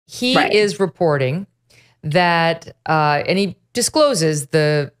he is reporting that, and he discloses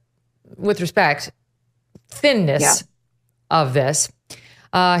with respect, thinness of this.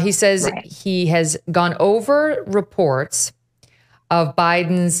 He says he has gone over reports of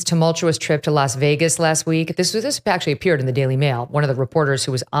Biden's tumultuous trip to Las Vegas last week. This actually appeared in the Daily Mail. One of the reporters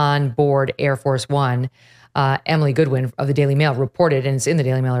who was on board Air Force One, Emily Goodwin of the Daily Mail, reported, and it's in the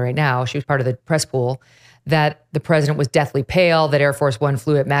Daily Mail right now, she was part of the press pool, that the president was deathly pale, that Air Force One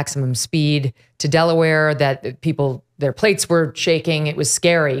flew at maximum speed to Delaware, that people, their plates were shaking. It was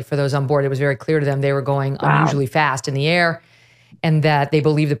scary for those on board. It was very clear to them they were going unusually fast in the air, and that they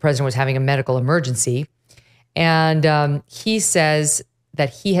believed the president was having a medical emergency. And he says that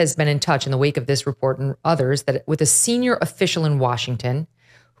he has been in touch in the wake of this report and others that with a senior official in Washington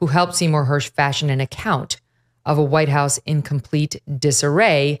who helped Seymour Hersh fashion an account of a White House in complete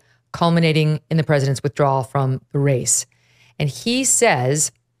disarray, culminating in the president's withdrawal from the race. And he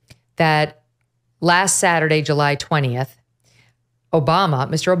says that last Saturday, July 20th,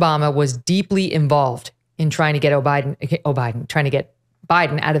 Mr. Obama was deeply involved in trying to get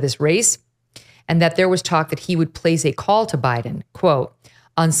Biden out of this race, and that there was talk that he would place a call to Biden. Quote,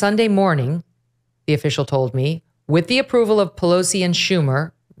 on Sunday morning, the official told me, with the approval of Pelosi and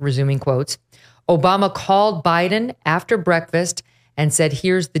Schumer, resuming quotes, Obama called Biden after breakfast and said,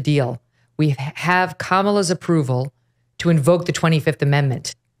 here's the deal. We have Kamala's approval to invoke the 25th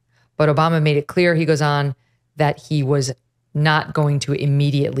Amendment. But Obama made it clear, he goes on, that he was not going to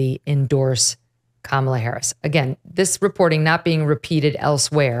immediately endorse Kamala Harris. Again, this reporting not being repeated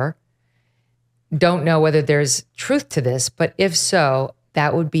elsewhere. Don't know whether there's truth to this, but if so,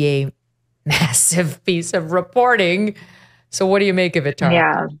 that would be a massive piece of reporting. So what do you make of it, Tara?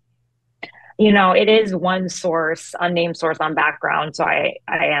 Yeah. You know, it is one source, unnamed source on background, so I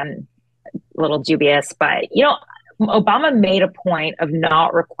am a little dubious. But, you know, Obama made a point of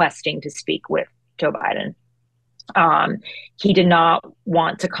not requesting to speak with Joe Biden. He did not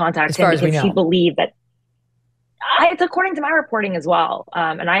want to contact him because he believed that, it's according to my reporting as well.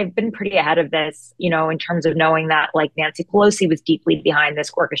 And I've been pretty ahead of this, you know, in terms of knowing that like Nancy Pelosi was deeply behind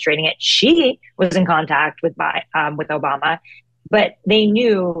this, orchestrating it. She was in contact with Obama, but they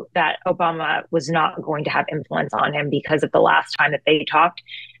knew that Obama was not going to have influence on him because of the last time that they talked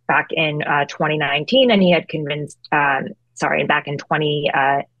back in 2019. And he had convinced, back in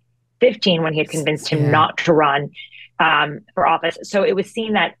 2015 when he had convinced him not to run for office. So it was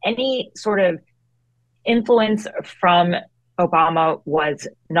seen that any sort of influence from Obama was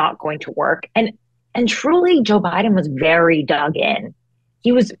not going to work. And truly, Joe Biden was very dug in.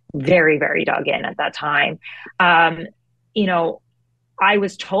 He was very, very dug in at that time. You know, I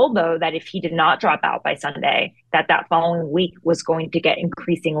was told, though, that if he did not drop out by Sunday, that following week was going to get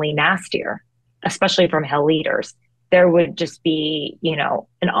increasingly nastier, especially from Hill leaders. There would just be, you know,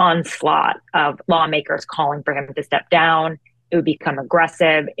 an onslaught of lawmakers calling for him to step down. It would become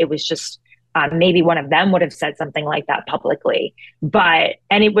aggressive. It was just maybe one of them would have said something like that publicly,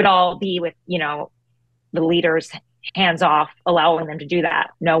 and it would all be with, you know, the leaders hands off, allowing them to do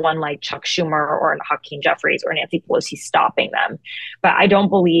that. No one like Chuck Schumer or Hakeem Jeffries or Nancy Pelosi stopping them. But I don't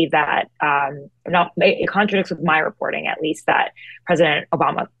believe that, it contradicts with my reporting, at least, that President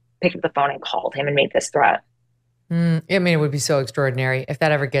Obama picked up the phone and called him and made this threat. I mean, it would be so extraordinary if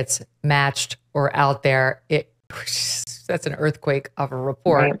that ever gets matched or out there. That's an earthquake of a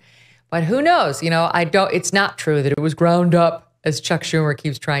report. Right. But who knows? You know, it's not true that it was ground up, as Chuck Schumer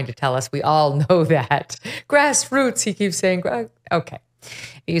keeps trying to tell us. We all know that. Grassroots, he keeps saying. Okay,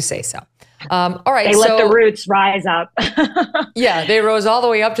 you say so. All right. They let the roots rise up. Yeah, they rose all the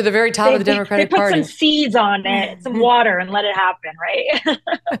way up to the very top of the Democratic Party. They put some seeds on it, some water, and let it happen,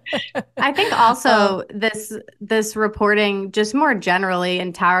 right? I think also this reporting, just more generally,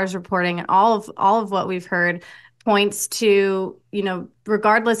 and Tara's reporting, and all of what we've heard, points to, you know,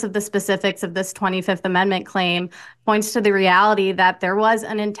 regardless of the specifics of this 25th Amendment claim, points to the reality that there was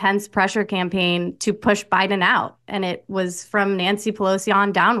an intense pressure campaign to push Biden out. And it was from Nancy Pelosi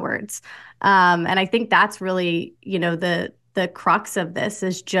on downwards. And I think that's really, you know, the crux of this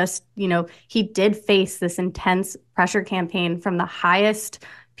is just, you know, he did face this intense pressure campaign from the highest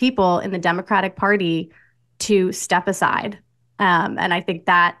people in the Democratic Party to step aside. And I think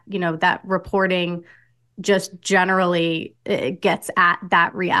that, you know, that reporting just generally gets at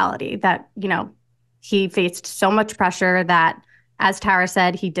that reality that, you know, he faced so much pressure that, as Tara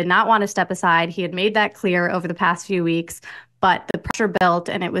said, he did not want to step aside. He had made that clear over the past few weeks, but the pressure built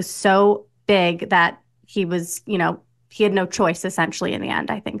and it was so big that he was, you know, he had no choice essentially in the end.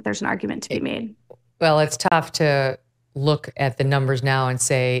 I think there's an argument to be made. Well, it's tough to look at the numbers now and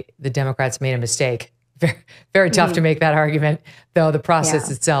say the Democrats made a mistake Very, very tough to make that argument, though the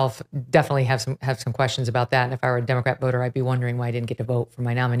process itself definitely have some questions about that. And if I were a Democrat voter, I'd be wondering why I didn't get to vote for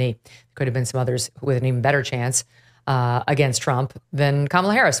my nominee. There could have been some others with an even better chance against Trump than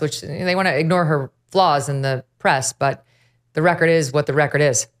Kamala Harris, which they want to ignore her flaws in the press, but the record is what the record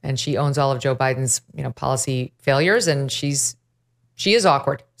is, and she owns all of Joe Biden's policy failures, and she is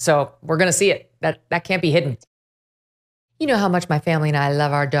awkward. So we're going to see it. That can't be hidden. You know how much my family and I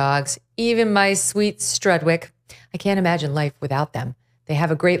love our dogs, even my sweet Strudwick. I can't imagine life without them. They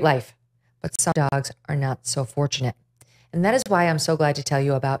have a great life, but some dogs are not so fortunate. And that is why I'm so glad to tell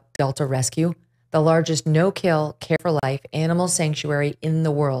you about Delta Rescue, the largest no-kill, care-for-life animal sanctuary in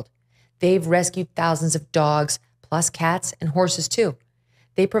the world. They've rescued thousands of dogs, plus cats and horses too.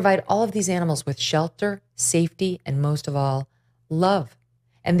 They provide all of these animals with shelter, safety, and most of all, love.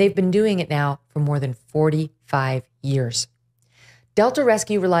 And they've been doing it now for more than 45 years. Delta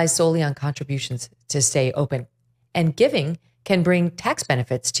Rescue relies solely on contributions to stay open, and giving can bring tax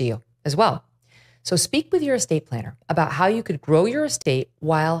benefits to you as well. So speak with your estate planner about how you could grow your estate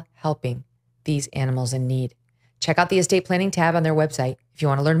while helping these animals in need. Check out the estate planning tab on their website if you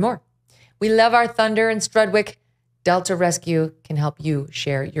want to learn more. We love our Thunder and Strudwick. Delta Rescue can help you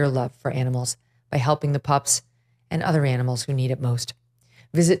share your love for animals by helping the pups and other animals who need it most.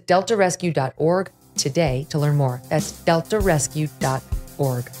 Visit deltarescue.org today to learn more. That's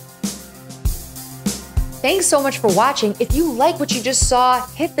deltarescue.org. Thanks so much for watching. If you like what you just saw,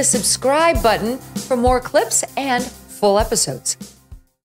 hit the subscribe button for more clips and full episodes.